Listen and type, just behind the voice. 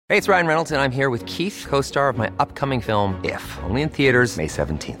Hey, it's Ryan Reynolds, and I'm here with Keith, co-star of my upcoming film, If, only in theaters May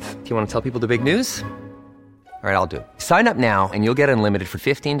 17th. Do you want to tell people the big news? All right, I'll do it. Sign up now and you'll get unlimited for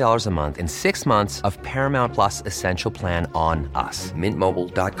 $15 a month and 6 months of Paramount Plus Essential Plan on us.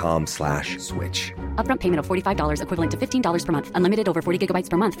 MintMobile.com/switch. Upfront payment of $45 equivalent to $15 per month. Unlimited over 40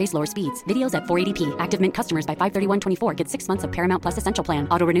 gigabytes per month. Face lower speeds. Videos at 480p. Active Mint customers by 531.24 get 6 months of Paramount Plus Essential Plan.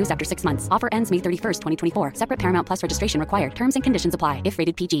 Auto renews after 6 months. Offer ends May 31st, 2024. Separate Paramount Plus registration required. Terms and conditions apply if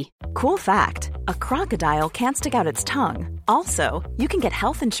rated PG. Cool fact, a crocodile can't stick out its tongue. Also, you can get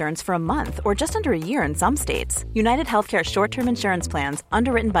health insurance for a month or just under a year in some states. United Healthcare short-term insurance plans,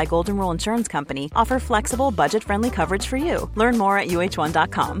 underwritten by Golden Rule Insurance Company, offer flexible, budget-friendly coverage for you. Learn more at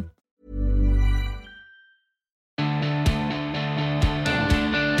uh1.com.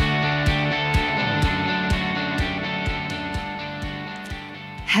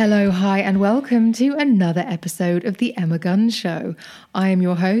 Hello, hi, and welcome to another episode of The Emma Gunn Show. I am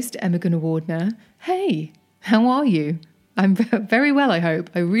your host, Emma Gunn-Awardner. Hey, how are you? I'm very well, I hope.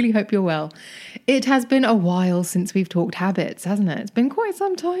 I really hope you're well. It has been a while since we've talked habits, hasn't it? It's been quite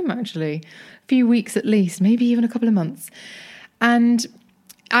some time, actually. A few weeks at least, maybe even a couple of months. And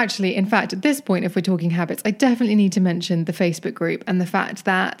actually, in fact, at this point, if we're talking habits, I definitely need to mention the Facebook group and the fact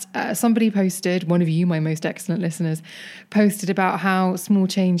that somebody posted, one of you, my most excellent listeners, posted about how small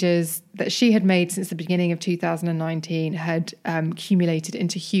changes that she had made since the beginning of 2019 had accumulated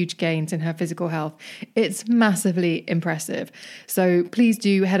into huge gains in her physical health. It's massively impressive. So please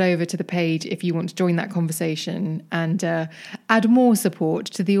do head over to the page if you want to join that conversation and add more support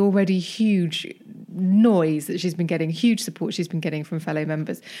to the already huge noise that she's been getting, huge support she's been getting from fellow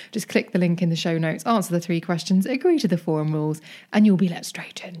members. Just click the link in the show notes, answer the 3 questions, agree to the forum rules, and you'll be let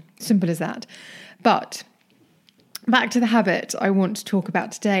straight in. Simple as that. But back to the habit I want to talk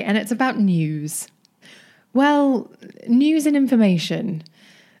about today, and it's about news. Well, news and information.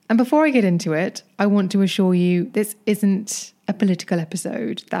 And before I get into it, I want to assure you this isn't a political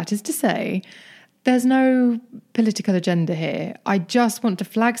episode. That is to say, there's no political agenda here. I just want to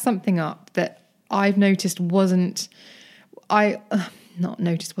flag something up that I've noticed wasn't right.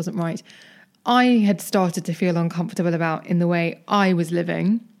 I had started to feel uncomfortable about in the way I was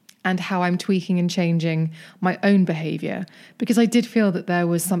living and how I'm tweaking and changing my own behaviour, because I did feel that there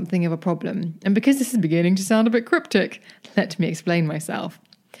was something of a problem. And because this is beginning to sound a bit cryptic, let me explain myself.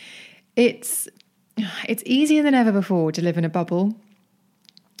 It's easier than ever before to live in a bubble.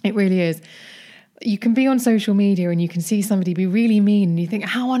 It really is. You can be on social media and you can see somebody be really mean and you think,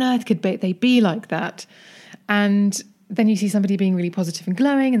 how on earth could they be like that? And then you see somebody being really positive and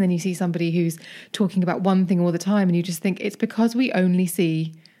glowing, and then you see somebody who's talking about one thing all the time, and you just think it's because we only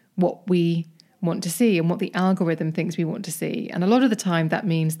see what we want to see and what the algorithm thinks we want to see. And a lot of the time that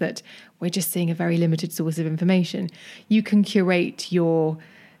means that we're just seeing a very limited source of information. You can curate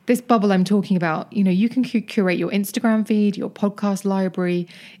this bubble I'm talking about, you can curate your Instagram feed, your podcast library,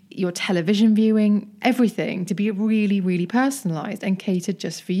 your television viewing, everything to be really, really personalized and catered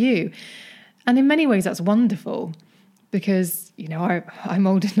just for you. And in many ways, that's wonderful because, I'm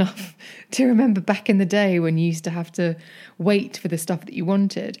old enough to remember back in the day when you used to have to wait for the stuff that you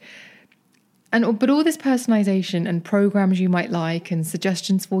wanted. But all this personalization and programs you might like and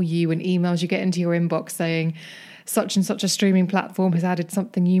suggestions for you and emails you get into your inbox saying such and such a streaming platform has added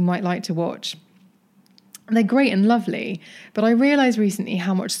something you might like to watch. They're great and lovely, but I realised recently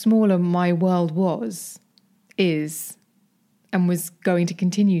how much smaller my world is, and was going to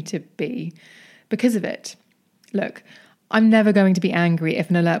continue to be because of it. Look, I'm never going to be angry if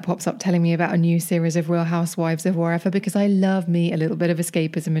an alert pops up telling me about a new series of Real Housewives of wherever, because I love me a little bit of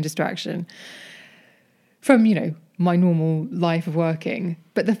escapism and distraction from, my normal life of working.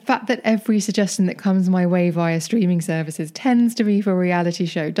 But the fact that every suggestion that comes my way via streaming services tends to be for a reality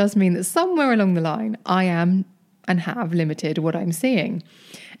show does mean that somewhere along the line, I am and have limited what I'm seeing.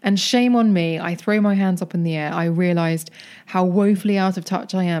 And shame on me, I throw my hands up in the air. I realised how woefully out of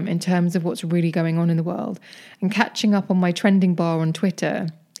touch I am in terms of what's really going on in the world. And catching up on my trending bar on Twitter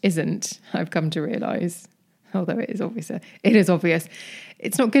isn't, I've come to realise, although it is obvious,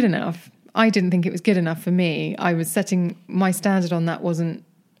 it's not good enough. I didn't think it was good enough for me. I was setting my standard on that wasn't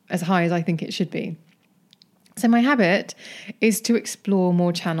as high as I think it should be. So my habit is to explore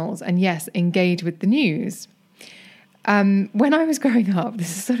more channels and, yes, engage with the news. When I was growing up,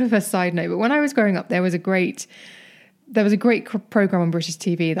 this is sort of a side note, but when I was growing up, there was a great program on British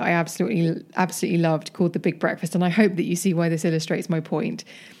TV that I absolutely loved called The Big Breakfast, and I hope that you see why this illustrates my point.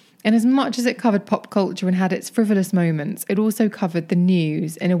 And as much as it covered pop culture and had its frivolous moments, it also covered the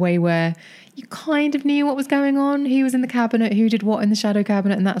news in a way where you kind of knew what was going on, who was in the cabinet, who did what in the shadow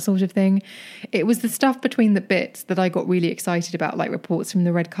cabinet and that sort of thing. It was the stuff between the bits that I got really excited about, like reports from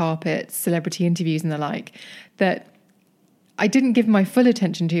the red carpet, celebrity interviews and the like, that I didn't give my full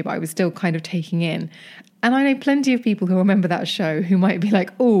attention to, but I was still kind of taking in. And I know plenty of people who remember that show who might be like,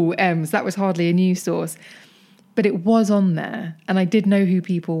 oh, Ems, that was hardly a news source. But it was on there, and I did know who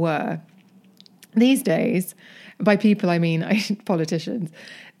people were. These days, by people I mean politicians,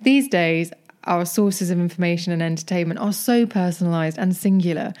 these days our sources of information and entertainment are so personalised and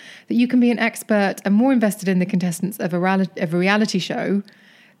singular that you can be an expert and more invested in the contestants of a reality show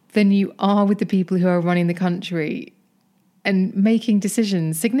than you are with the people who are running the country and making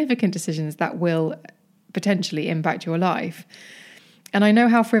decisions, significant decisions that will potentially impact your life. And I know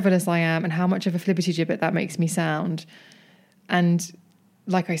how frivolous I am and how much of a flippity gibbet that makes me sound. And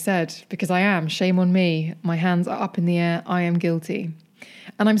like I said, because I am, shame on me, my hands are up in the air, I am guilty.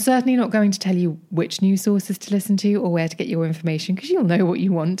 And I'm certainly not going to tell you which news sources to listen to or where to get your information, because you'll know what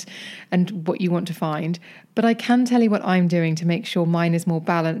you want and what you want to find. But I can tell you what I'm doing to make sure mine is more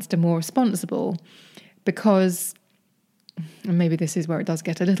balanced and more responsible, because, and maybe this is where it does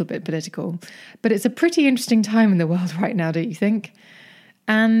get a little bit political, but it's a pretty interesting time in the world right now, don't you think?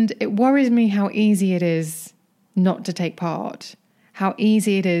 And it worries me how easy it is not to take part, how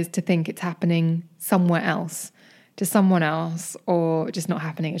easy it is to think it's happening somewhere else, to someone else, or just not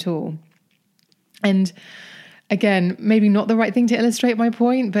happening at all. And again, maybe not the right thing to illustrate my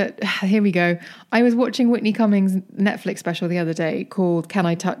point, but here we go. I was watching Whitney Cummings' Netflix special the other day called Can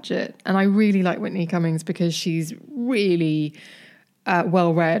I Touch It? And I really like Whitney Cummings because she's really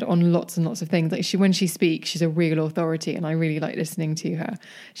well read on lots and lots of things. Like when she speaks, she's a real authority, and I really like listening to her.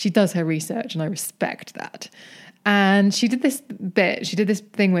 She does her research, and I respect that. And she did this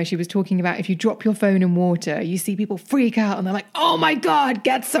thing where she was talking about if you drop your phone in water, you see people freak out and they're like, oh my God,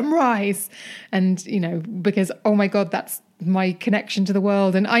 get some rice. And, because, oh my God, that's my connection to the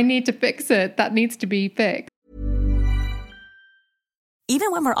world and I need to fix it. That needs to be fixed.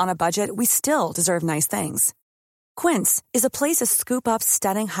 Even when we're on a budget, we still deserve nice things. Quince is a place to scoop up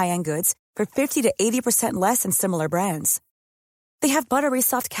stunning high-end goods for 50 to 80% less than similar brands. They have buttery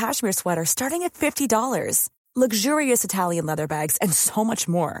soft cashmere sweaters starting at $50, luxurious Italian leather bags, and so much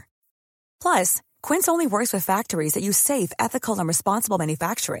more. Plus, Quince only works with factories that use safe, ethical, and responsible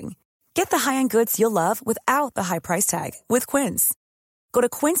manufacturing. Get the high-end goods you'll love without the high price tag with Quince. Go to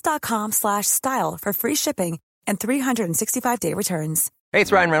quince.com/style for free shipping and 365-day returns. Hey,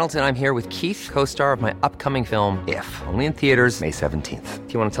 it's Ryan Reynolds, and I'm here with Keith, co-star of my upcoming film, If, only in theaters May 17th.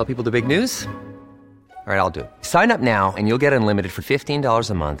 Do you want to tell people the big news? All right, I'll do it. Sign up now and you'll get unlimited for $15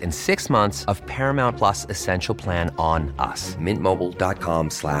 a month and 6 months of Paramount Plus Essential Plan on us.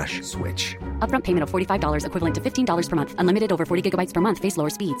 MintMobile.com/switch. Upfront payment of $45 equivalent to $15 per month. Unlimited over 40 gigabytes per month. Face lower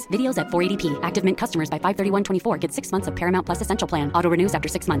speeds. Videos at 480p. Active Mint customers by 531.24 get 6 months of Paramount Plus Essential Plan. Auto renews after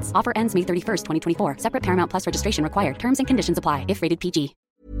 6 months. Offer ends May 31st, 2024. Separate Paramount Plus registration required. Terms and conditions apply if rated PG.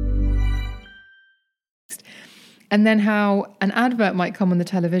 And then how an advert might come on the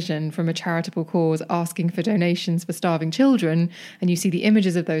television from a charitable cause asking for donations for starving children, and you see the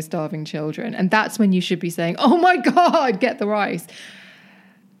images of those starving children, and that's when you should be saying, oh my God, get the rice.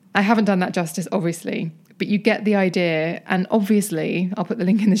 I haven't done that justice, obviously, but you get the idea. And obviously, I'll put the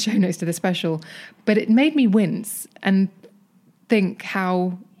link in the show notes to the special, but it made me wince and think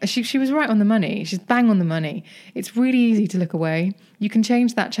how she was right on the money. She's bang on the money. It's really easy to look away. You can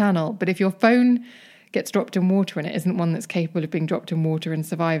change that channel, but if your phone gets dropped in water and it isn't one that's capable of being dropped in water and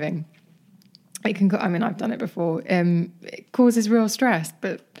surviving, it can, I've done it before. It causes real stress,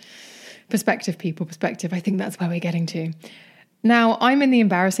 but perspective, I think that's where we're getting to. Now, I'm in the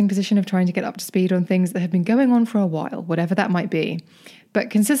embarrassing position of trying to get up to speed on things that have been going on for a while, whatever that might be. But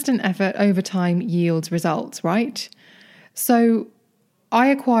consistent effort over time yields results, right? So I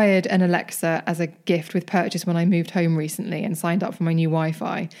acquired an Alexa as a gift with purchase when I moved home recently and signed up for my new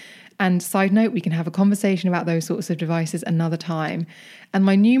Wi-Fi. And side note, we can have a conversation about those sorts of devices another time. And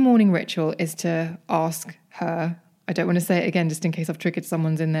my new morning ritual is to ask her, I don't want to say it again just in case I've triggered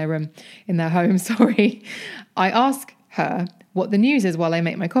someone's in their home, sorry. I ask her what the news is while I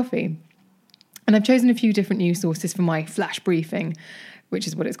make my coffee. And I've chosen a few different news sources for my flash briefing, which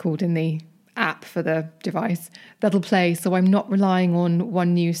is what it's called in the app for the device, that'll play, so I'm not relying on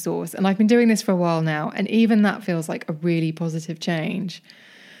one news source. And I've been doing this for a while now, and even that feels like a really positive change.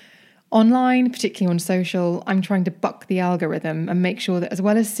 Online, particularly on social, I'm trying to buck the algorithm and make sure that as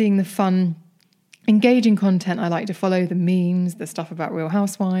well as seeing the fun, engaging content, I like to follow the memes, the stuff about Real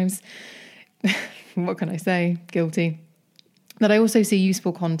Housewives. What can I say? Guilty. that I also see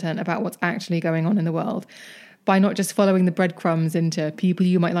useful content about what's actually going on in the world by not just following the breadcrumbs into people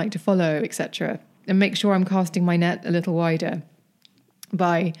you might like to follow, etc. And make sure I'm casting my net a little wider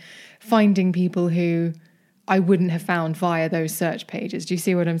by finding people who I wouldn't have found via those search pages. Do you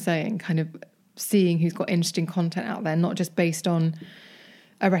see what I'm saying? Kind of seeing who's got interesting content out there, not just based on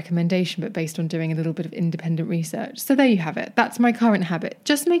a recommendation, but based on doing a little bit of independent research. So there you have it. That's my current habit.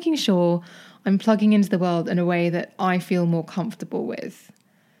 Just making sure I'm plugging into the world in a way that I feel more comfortable with,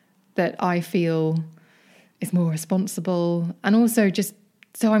 that I feel is more responsible, and also just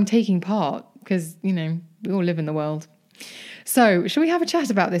so I'm taking part, because, you know, we all live in the world. So shall we have a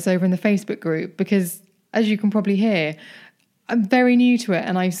chat about this over in the Facebook group? Because as you can probably hear, I'm very new to it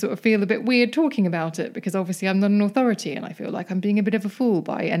and I sort of feel a bit weird talking about it because obviously I'm not an authority and I feel like I'm being a bit of a fool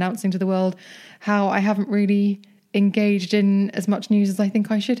by announcing to the world how I haven't really engaged in as much news as I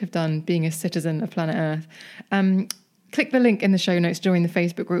think I should have done being a citizen of planet Earth. Click the link in the show notes to join the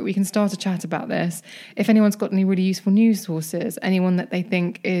Facebook group. We can start a chat about this. If anyone's got any really useful news sources, anyone that they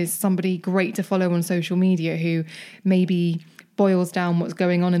think is somebody great to follow on social media who maybe boils down what's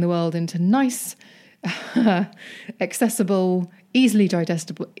going on in the world into nice, accessible, easily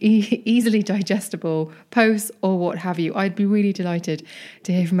digestible posts or what have you, I'd be really delighted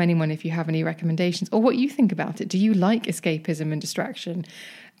to hear from anyone if you have any recommendations or what you think about it. Do you like escapism and distraction?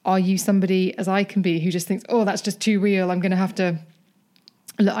 Are you somebody, as I can be, who just thinks, oh, that's just too real, I am going to have to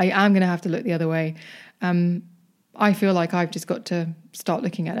look the other way? I feel like I've just got to start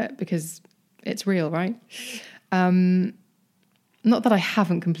looking at it because it's real, right? Not that I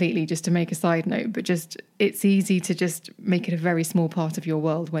haven't completely, just to make a side note, but just it's easy to just make it a very small part of your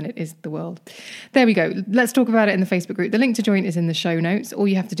world when it is the world. There we go. Let's talk about it in the Facebook group. The link to join is in the show notes. All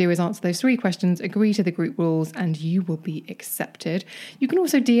you have to do is answer those 3 questions, agree to the group rules, and you will be accepted. You can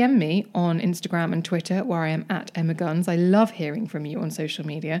also DM me on Instagram and Twitter, where I am at Emma Guns. I love hearing from you on social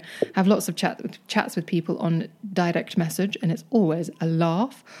media. I have lots of chats with people on direct message, and it's always a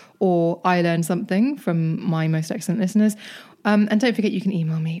laugh, or I learn something from my most excellent listeners. And don't forget you can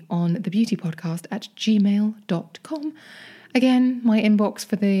email me on thebeautypodcast@gmail.com. Again, my inbox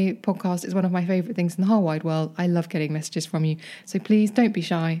for the podcast is one of my favourite things in the whole wide world. I love getting messages from you. So please don't be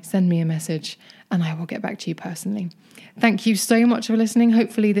shy. Send me a message and I will get back to you personally. Thank you so much for listening.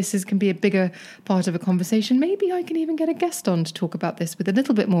 Hopefully this can be a bigger part of a conversation. Maybe I can even get a guest on to talk about this with a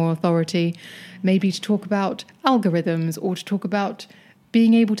little bit more authority. Maybe to talk about algorithms or to talk about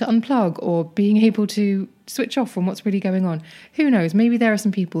being able to unplug or being able to switch off from what's really going on. Who knows? Maybe there are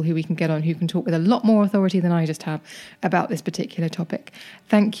some people who we can get on who can talk with a lot more authority than I just have about this particular topic.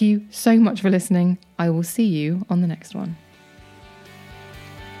 Thank you so much for listening. I will see you on the next one.